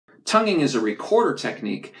Tonguing is a recorder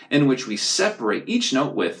technique in which we separate each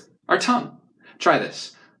note with our tongue. Try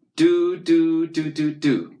this. Do, do, do, do,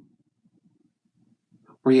 do.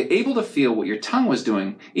 Were you able to feel what your tongue was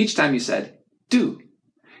doing each time you said do?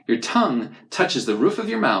 Your tongue touches the roof of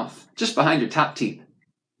your mouth just behind your top teeth.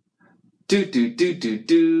 Do, do, do, do,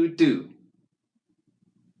 do, do.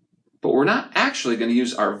 But we're not actually going to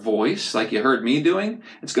use our voice like you heard me doing.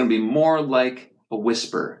 It's going to be more like a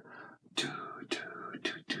whisper. Do, do,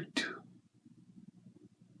 do, do, do.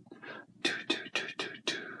 Do, do, do, do,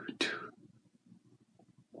 do, do.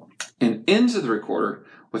 And into the recorder,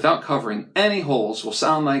 without covering any holes, will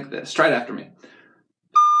sound like this. Try it after me.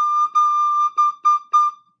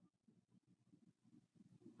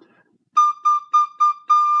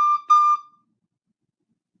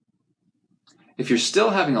 If you're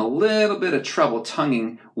still having a little bit of trouble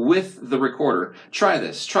tonguing with the recorder, try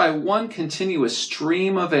this. Try one continuous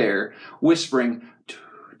stream of air, whispering, doo,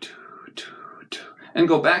 doo, doo, doo, and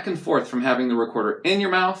go back and forth from having the recorder in your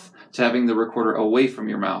mouth to having the recorder away from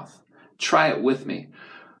your mouth. Try it with me.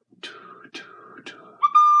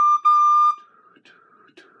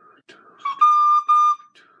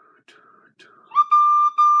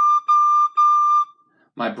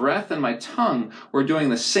 My breath and my tongue were doing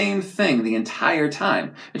the same thing the entire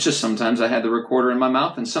time. It's just sometimes I had the recorder in my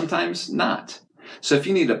mouth and sometimes not. So if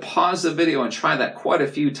you need to pause the video and try that quite a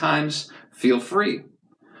few times, feel free.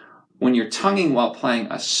 When you're tonguing while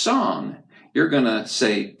playing a song, you're going to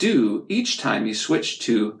say do each time you switch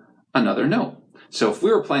to another note. So if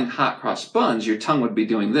we were playing Hot Cross Buns, your tongue would be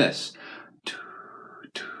doing this.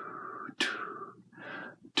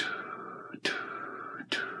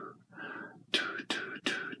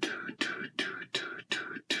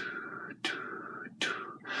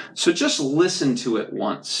 So just listen to it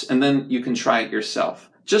once, and then you can try it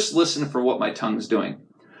yourself. Just listen for what my tongue's doing.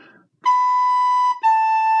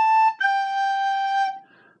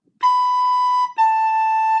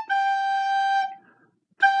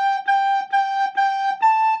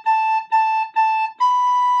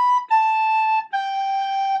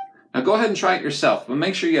 Now go ahead and try it yourself, but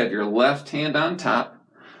make sure you have your left hand on top.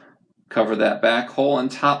 Cover that back hole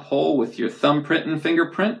and top hole with your thumbprint and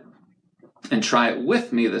fingerprint. And try it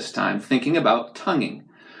with me this time, thinking about tonguing.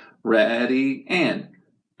 Ready, and